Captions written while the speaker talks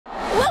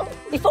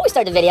Before we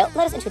start the video,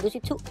 let us introduce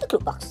you to the Clue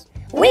Box.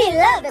 We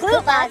love the Clue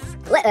Box!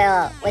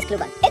 What's Clue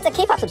Box? It's a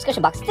K-pop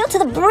subscription box filled to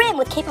the brim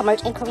with K-pop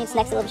merch and Korean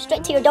snacks delivered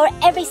straight to your door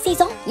every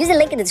season. Use the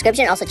link in the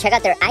description and also check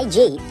out their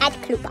IG at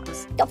Clue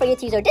Box. Don't forget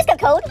to use our discount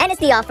code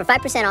NSD off for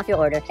 5% off your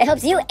order. It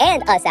helps you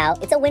and us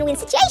out. It's a win-win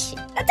situation.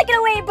 Now take it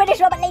away,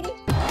 British robot lady!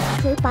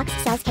 Clue Box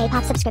sells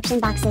K-pop subscription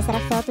boxes that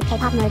are filled with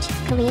K-pop merch,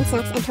 Korean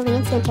snacks, and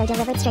Korean skincare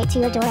delivered straight to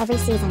your door every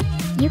season.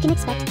 You can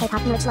expect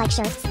K-pop merch like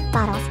shirts,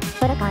 bottles,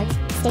 photo cards,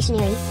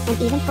 stationery,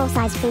 and even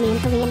full-size premium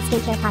Korean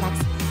skincare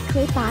products.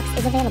 Clue Box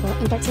is available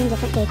in 13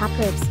 different K-pop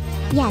groups.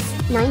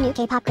 Yes, 9 new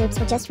K-pop groups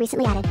were just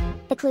recently added.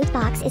 The Clue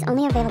Box is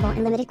only available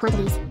in limited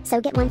quantities,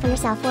 so get one for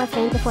yourself or a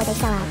friend before they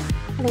sell out.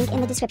 Link in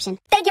the description.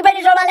 Thank you,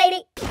 British robot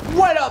lady!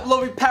 What up,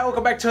 lovely Pat?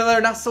 Welcome back to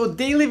another Not So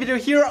Daily video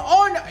here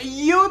on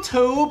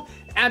YouTube.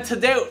 And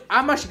today,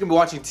 I'm actually going to be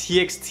watching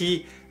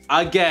TXT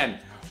again.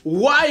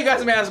 Why, you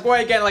guys may ask, why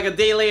again like a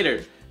day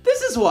later?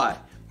 This is why.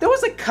 There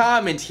was a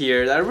comment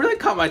here that I really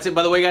commented.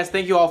 By the way, guys,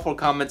 thank you all for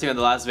commenting on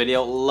the last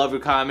video. Love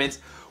your comments.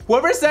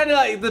 Whoever said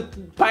like the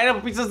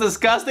pineapple pizza is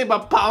disgusting,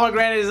 but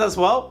pomegranate is as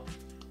well.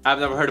 I've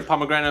never heard of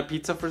pomegranate on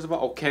pizza, first of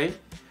all. Okay.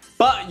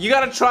 But you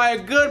gotta try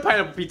a good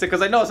pineapple pizza,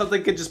 because I know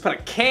something could just put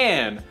a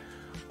can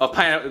of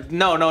pineapple.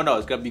 No.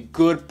 It's gotta be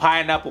good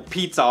pineapple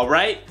pizza,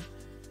 alright?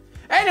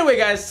 Anyway,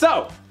 guys,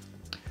 so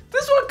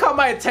this one caught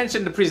my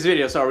attention in the previous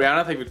video. So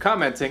Rihanna, thank you for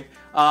commenting.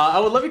 I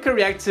would love you to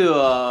react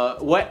to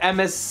what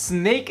MS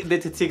Snake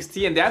did to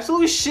TXT and the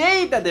absolute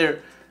shade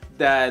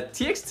that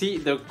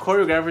TXT, the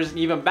choreographers and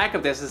even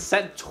backup dancers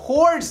sent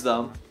towards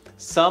them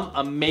some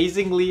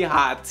amazingly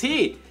hot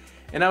tea.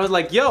 And I was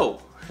like,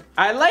 yo,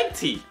 I like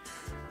tea.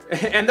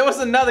 And there was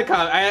another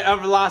comment,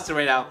 I've lost it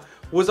right now,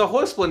 was a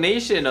whole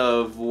explanation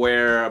of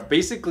where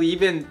basically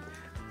even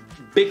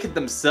Big Hit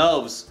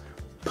themselves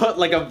put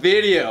like a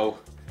video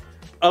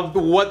of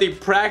what they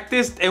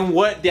practiced and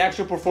what the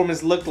actual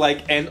performance looked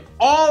like and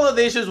all of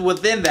the issues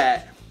within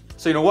that.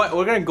 So you know what,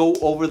 we're gonna go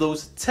over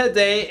those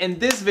today in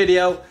this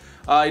video.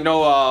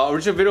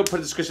 Original video, put in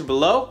the description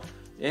below.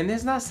 And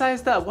it's not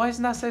sized up. Why is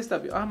it not sized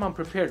up? I'm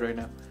unprepared right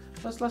now.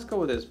 Let's go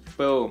with this.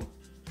 Boom.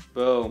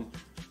 Boom.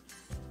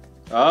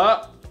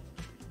 Just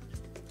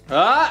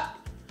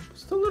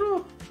a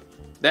little.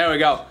 There we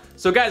go.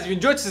 So guys, if you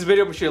enjoyed this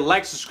video, make sure you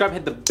like, subscribe,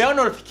 hit the bell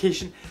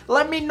notification.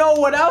 Let me know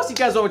what else you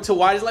guys want me to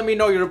watch. Let me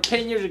know your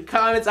opinions, your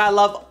comments. I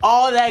love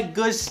all that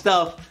good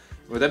stuff.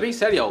 With that being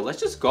said, yo, let's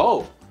just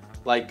go.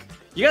 Like,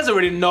 you guys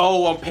already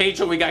know on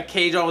Patreon we got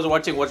K-John was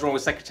watching What's Wrong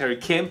with Secretary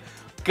Kim.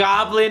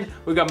 Goblin,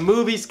 we got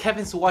movies.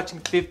 Kevin's watching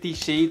 50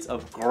 Shades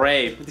of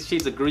Grey. 50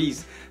 Shades of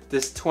Grease.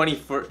 This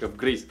 21st of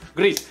Grease.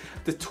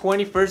 The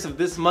 21st of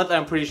this month,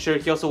 I'm pretty sure.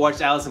 He also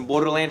watched Alice in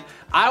Borderland.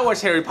 I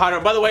watched Harry Potter.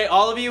 By the way,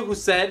 all of you who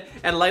said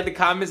and liked the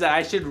comments that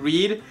I should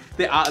read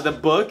the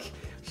book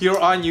here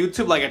on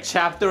YouTube, like a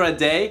chapter a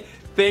day,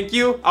 thank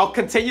you. I'll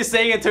continue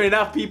saying it until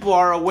enough people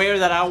are aware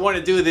that I want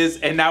to do this,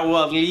 and I will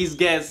at least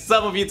get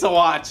some of you to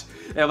watch.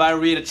 If I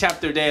read a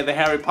chapter a day of the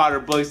Harry Potter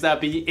books, that'd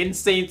be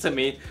insane to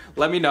me.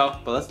 Let me know.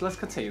 But let's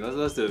continue.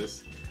 Let's do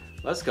this.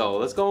 Let's go.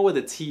 Let's go with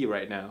the tea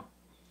right now.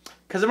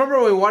 Cause I remember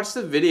when we watched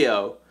the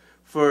video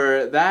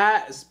for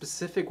that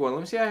specific one.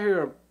 Let me see out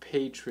here on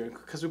Patreon.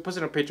 Cause we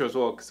posted on Patreon as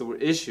well. Cause there were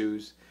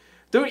issues.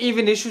 There were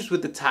even issues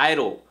with the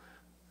title.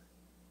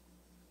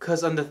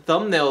 Cause on the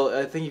thumbnail,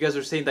 I think you guys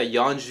were saying that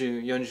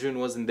Yeonjun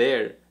wasn't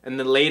there, and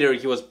then later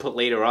he was put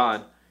later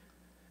on.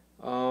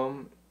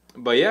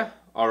 But yeah.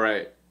 All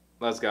right.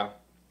 Let's go.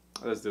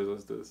 Let's do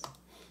this.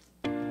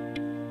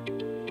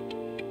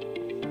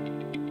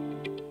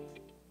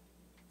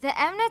 The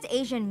Mnet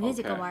Asian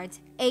Music Awards,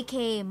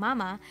 aka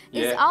MAMA,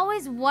 is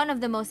always one of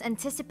the most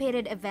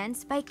anticipated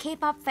events by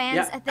K-pop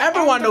fans at the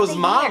everyone end of knows the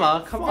MAMA.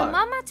 year. Come the on.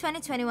 MAMA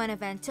 2021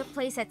 event took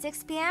place at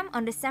 6 p.m.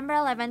 on December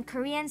 11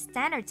 Korean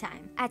Standard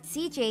Time at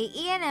CJ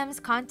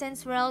E&M's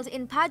Contents World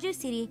in Paju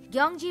City,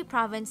 Gyeonggi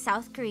Province,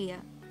 South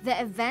Korea.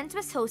 The event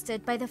was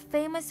hosted by the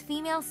famous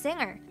female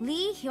singer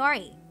Lee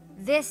Hyori.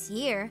 This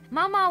year,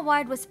 MAMA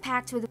Award was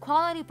packed with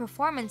quality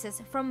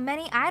performances from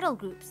many idol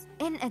groups.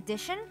 In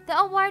addition, the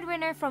award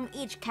winner from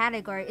each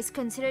category is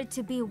considered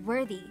to be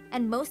worthy,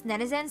 and most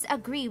netizens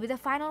agree with the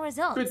final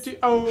results.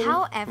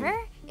 However,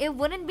 it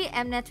wouldn't be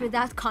Mnet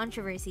without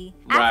controversy.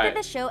 After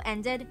the show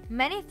ended,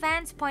 many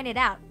fans pointed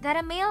out that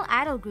a male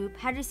idol group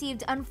had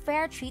received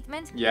unfair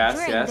treatment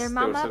during their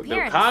MAMA appearance.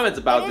 There were comments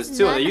about this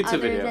too in the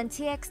YouTube video. Than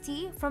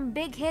TXT from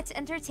Big Hit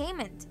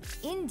Entertainment.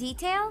 In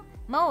detail,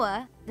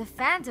 MOA, the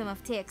fandom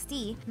of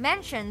TXT,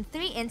 mentioned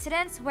 3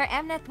 incidents where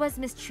Mnet was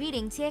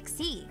mistreating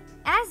TXT.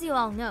 As you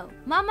all know,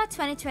 MAMA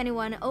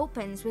 2021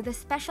 opens with a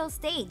special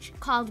stage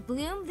called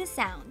Bloom the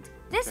Sound.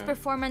 This Okay.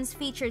 performance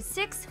featured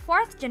 6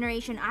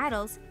 fourth-generation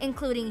idols,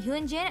 including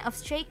Hyunjin of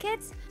Stray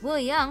Kids, Woo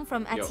Young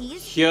from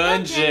ATEEZ,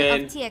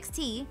 Hyunjin. of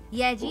TXT,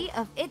 Yeji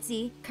of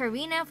ITZY,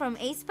 Karina from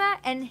aespa,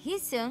 and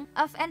Heesung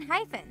of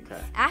ENHYPEN.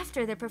 Okay.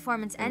 After the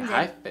performance ended,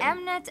 ENHYPEN.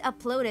 Mnet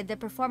uploaded the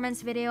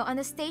performance video on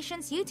the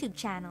station's YouTube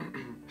channel.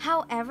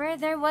 However,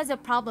 there was a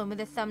problem with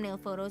the thumbnail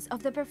photos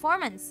of the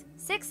performance.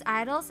 6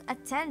 idols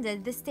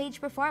attended the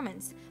stage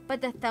performance,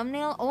 but the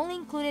thumbnail only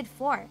included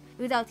 4,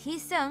 without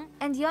Heesung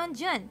and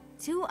Yeonjun,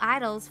 2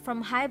 idols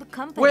from HYBE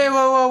company. Wait,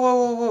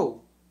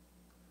 whoa.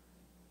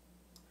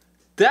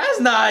 That's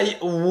not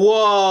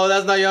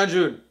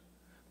Yeonjun.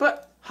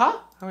 But, huh?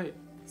 Wait.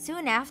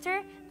 Soon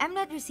after,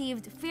 Mnet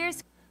received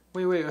fierce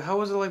Wait, how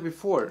was it like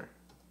before?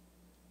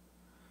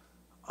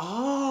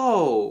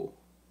 Oh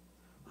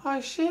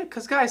shit,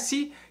 cause guys,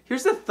 see,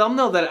 here's the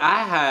thumbnail that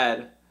I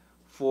had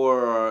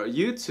for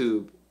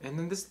YouTube, and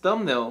then this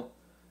thumbnail,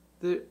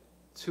 the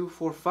 2,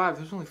 4, 5,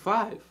 there's only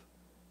 5.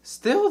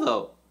 Still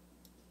though.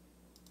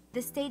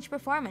 the stage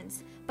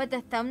performance, but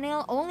the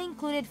thumbnail only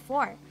included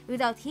 4,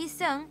 without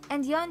Heesung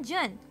and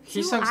Yeonjun, 2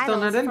 Heesung's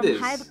still idols not in from this.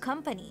 HYBE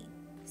company.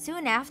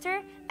 Soon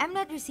after,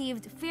 Mnet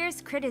received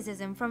fierce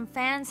criticism from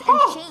fans and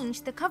Huh.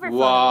 changed the cover Wow.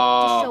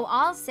 photo to show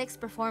all 6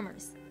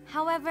 performers.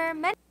 However,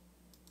 many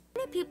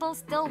people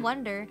still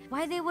wonder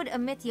why they would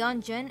omit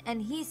Yeonjun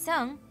and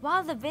Heesung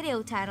while the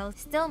video title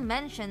still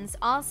mentions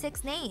all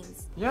 6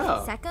 names.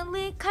 Yeah.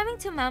 Secondly, coming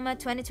to Mama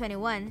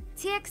 2021,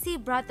 TXT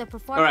brought the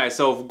performance. Alright,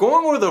 so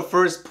going over the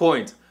first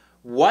point,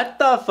 what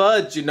the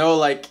fudge, you know,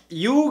 like,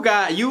 you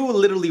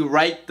literally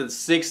write the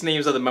 6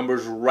 names of the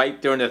members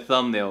right there in the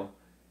thumbnail.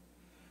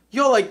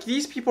 Yo, like,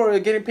 these people are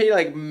getting paid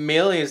like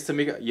millions to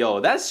make yo,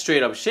 that's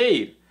straight up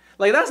shade.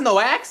 Like, that's no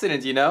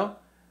accident, you know?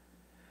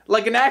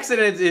 Like, an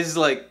accident is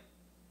like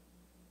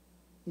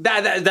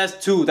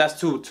that's too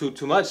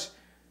much.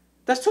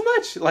 That's too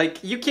much.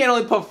 Like, you can't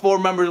only put 4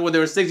 members when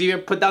there were 6, you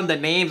can put down the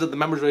names of the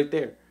members right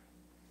there.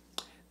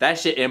 That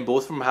shit, and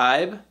both from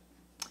HYBE,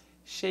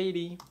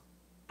 shady.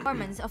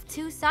 Performance of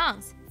 2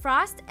 songs,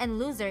 Frost and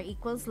Loser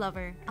Equals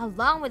Lover,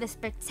 along with a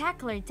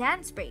spectacular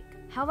dance break.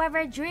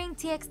 However, during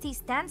TXT's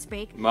dance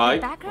break,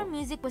 Mike? the background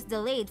music was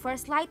delayed for a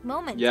slight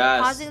moment,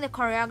 Yes. causing the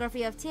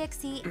choreography of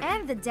TXT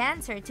and the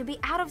dancer to be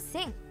out of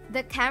sync.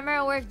 The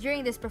camera work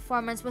during this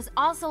performance was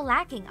also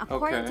lacking,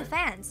 according to Okay.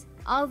 fans.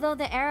 Although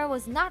the error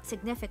was not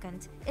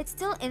significant, it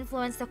still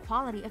influenced the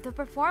quality of the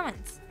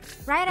performance.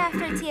 Right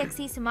after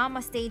TXT's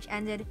Mama stage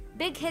ended,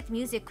 Big Hit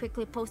Music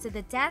quickly posted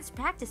the dance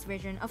practice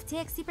version of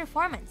TXT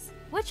performance,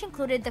 which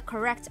included the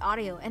correct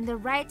audio and the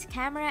right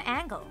camera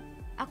angle.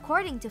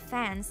 According to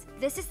fans,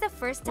 this is the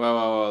first time.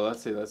 Whoa,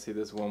 let's see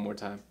this one more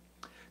time.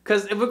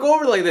 Cause if we go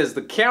over like this,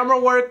 the camera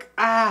work,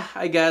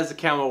 I guess the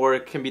camera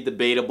work can be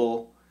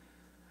debatable.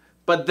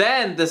 But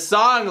then the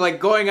song, like,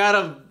 going out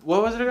of,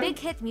 what was it again? Big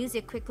Hit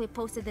Music quickly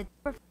posted the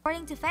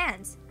according to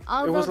fans.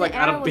 Although was, like, the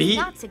out error of was beat.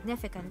 not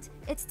significant,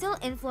 it still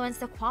influenced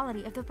the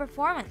quality of the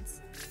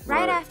performance.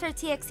 Right Right. after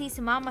TXT's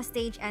Mama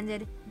stage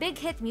ended, Big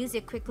Hit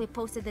Music quickly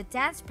posted the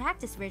dance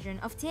practice version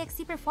of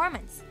TXT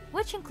performance,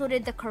 which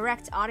included the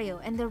correct audio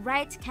and the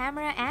right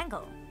camera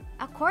angle.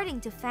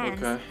 According to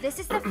fans, Okay. this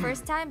is the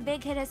first time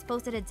Big Hit has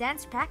posted a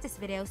dance practice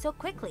video so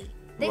quickly.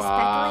 They Wow.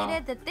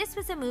 speculated that this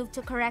was a move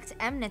to correct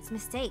Mnet's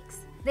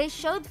mistakes. They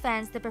showed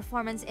fans the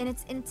performance in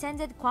its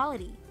intended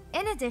quality.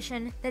 In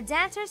addition, the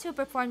dancers who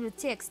performed with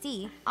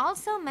TXT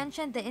also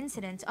mentioned the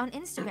incident on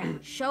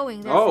Instagram,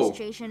 showing their Oh.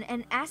 frustration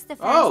and asked the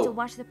fans Oh. to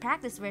watch the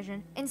practice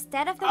version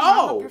instead of the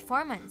Oh. Mama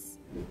performance.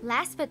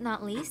 Last but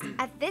not least,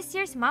 at this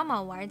year's Mama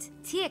Awards,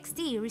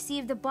 TXT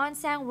received the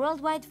Bonsang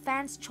Worldwide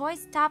Fans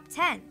Choice Top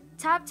 10.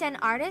 Top 10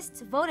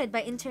 artists voted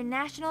by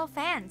international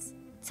fans.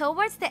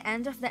 Towards the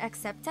end of the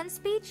acceptance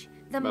speech,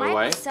 the By the mic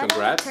way, was suddenly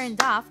congrats.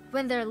 turned off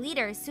when their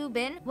leader,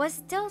 Subin, was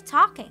still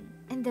talking,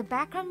 and the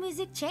background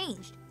music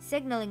changed,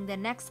 signaling the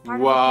next part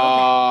of the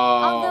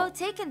program. Although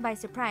taken by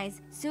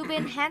surprise,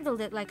 Subin handled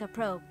it like a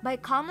pro by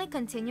calmly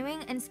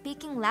continuing and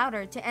speaking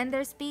louder to end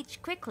their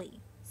speech quickly.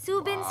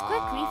 Subin's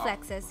quick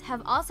reflexes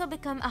have also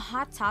become a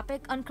hot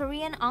topic on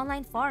Korean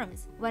online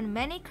forums when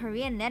many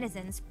Korean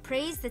netizens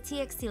praise the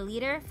TXT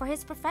leader for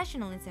his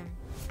professionalism.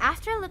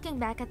 After looking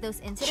back at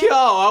those incidents, Yo,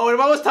 I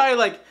was telling you,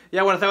 like,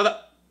 yeah, when I thought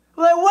that,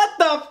 like, what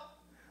the,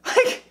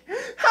 like,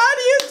 how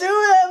do you do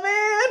that,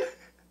 man?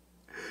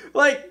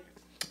 Like,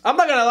 I'm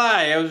not gonna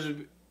lie,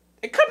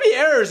 it could be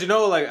errors, you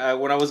know, like,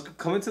 when I was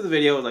coming to the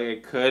video, like,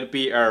 it could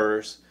be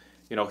errors.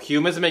 You know,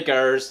 humans make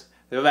errors,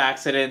 they have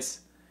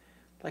accidents.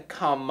 Like,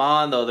 come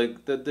on, though,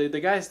 the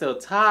guy's still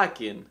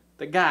talking.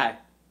 The guy,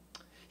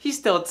 he's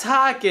still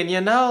talking, you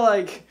know,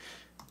 like.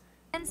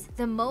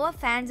 the MOA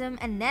fandom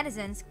and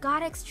netizens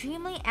got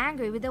extremely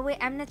angry with the way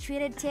Mnet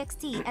treated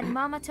TXT at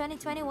Mama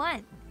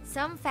 2021.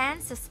 Some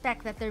fans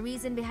suspect that the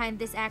reason behind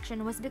this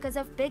action was because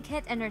of Big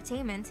Hit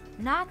Entertainment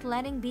not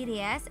letting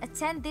BTS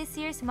attend this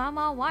year's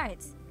Mama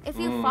Awards. If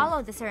you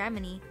follow the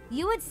ceremony,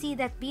 you would see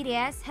that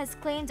BTS has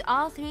claimed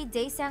all 3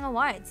 Daesang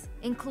Awards,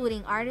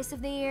 including Artist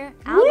of the Year,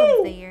 Album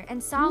of the Year,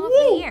 and Song of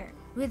the Year.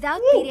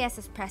 Without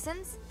BTS's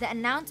presence, the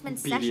announcement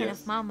session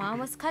of Mama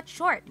was cut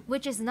short,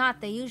 which is not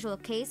the usual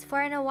case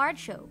for an award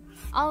show.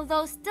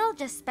 Although still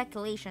just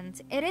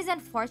speculations, it is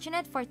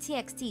unfortunate for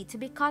TXT to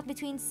be caught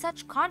between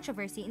such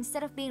controversy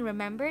instead of being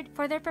remembered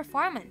for their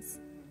performance.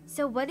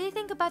 So what do you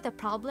think about the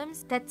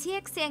problems that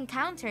TXT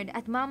encountered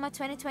at Mama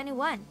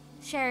 2021?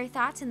 Share your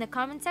thoughts in the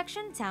comment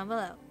section down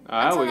below.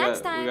 Until next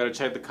time. We gotta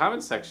check the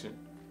comment section.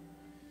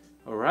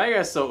 Alright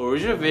guys, so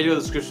original video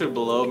description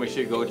below, make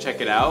sure you go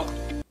check it out.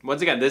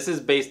 Once again, this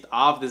is based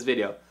off this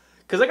video.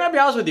 Because I gotta be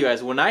honest with you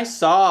guys, when I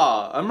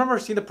remember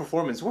seeing the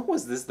performance. When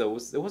was this though?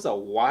 It was a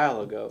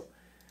while ago.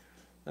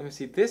 Let me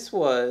see, this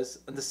was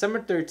December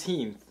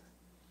 13th.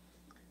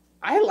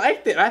 I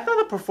liked it. I thought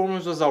the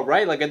performance was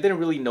alright. Like, I didn't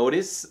really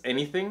notice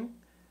anything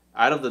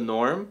out of the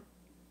norm.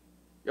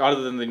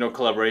 Other than,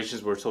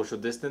 collaborations were social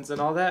distance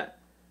and all that.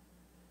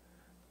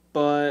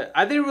 But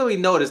I didn't really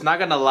notice, not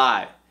gonna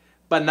lie.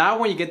 But now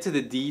when you get to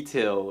the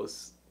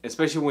details,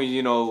 especially when,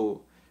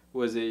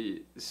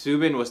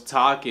 Subin was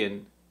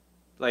talking,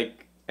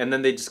 like, and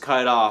then they just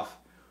cut it off.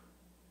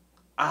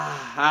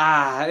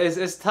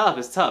 It's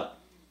tough.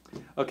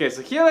 Okay,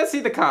 so here let's see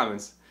the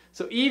comments.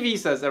 So Evie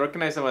says, I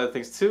recognize some other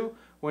things too.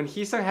 When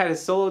Heesung had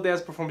his solo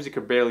dance performance, you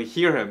could barely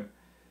hear him.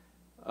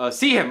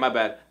 See him, my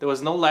bad. There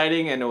was no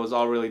lighting and it was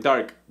all really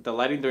dark. The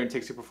lighting during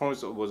TXT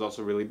performance was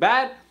also really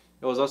bad.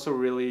 It was also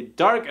really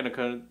dark and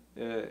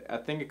I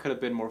think it could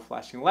have been more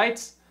flashing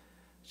lights.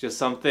 Just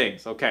some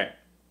things. Okay.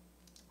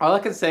 All I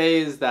can say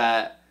is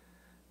that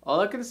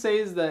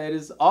it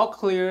is all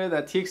clear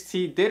that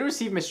TXT did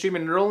receive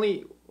mistreatment not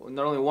only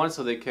once,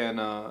 so it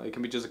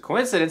can be just a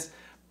coincidence,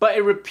 but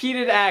a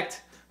repeated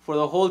act for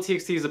the whole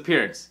TXT's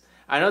appearance.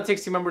 I know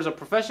TXT members are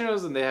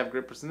professionals and they have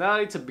great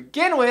personality to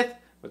begin with,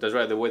 but that's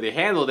right, the way they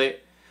handled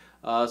it.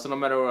 So no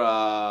matter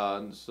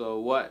so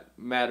what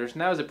matters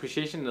now is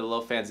appreciation and the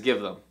love fans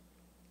give them.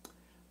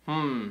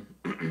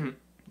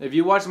 If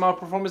you watch Mama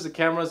performance, the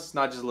camera's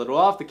not just a little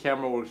off, the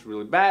camera works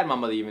really bad.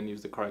 Mama even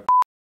used the correct.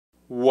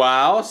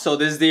 Wow, so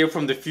this is the year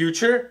from the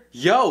future?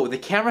 Yo, the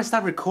camera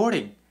stopped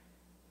recording.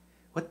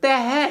 What the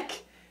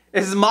heck?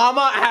 Is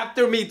Mama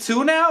after me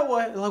too now?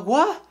 What? Like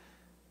what?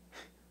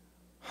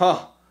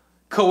 Huh.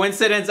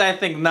 Coincidence? I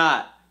think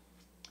not.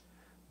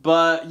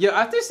 But yeah,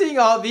 after seeing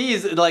all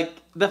these, like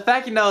the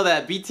fact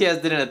that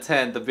BTS didn't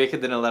attend, the Big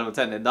Hit didn't let them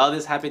attend, and all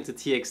this happened to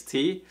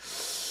TXT,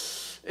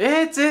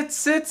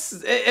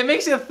 it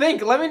makes you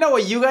think. Let me know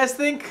what you guys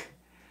think.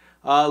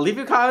 Leave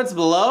your comments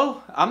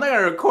below. I'm not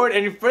gonna record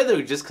any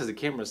further just because the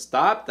camera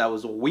stopped. That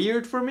was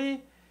weird for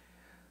me.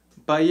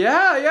 But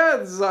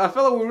yeah, I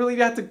felt like we really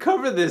had to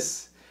cover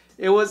this.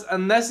 It was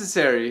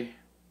unnecessary.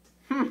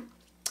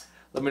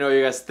 Let me know what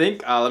you guys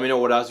think. Let me know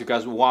what else you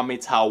guys want me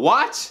to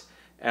watch.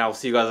 And I'll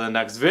see you guys in the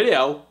next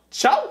video.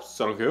 Ciao!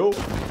 Thank you.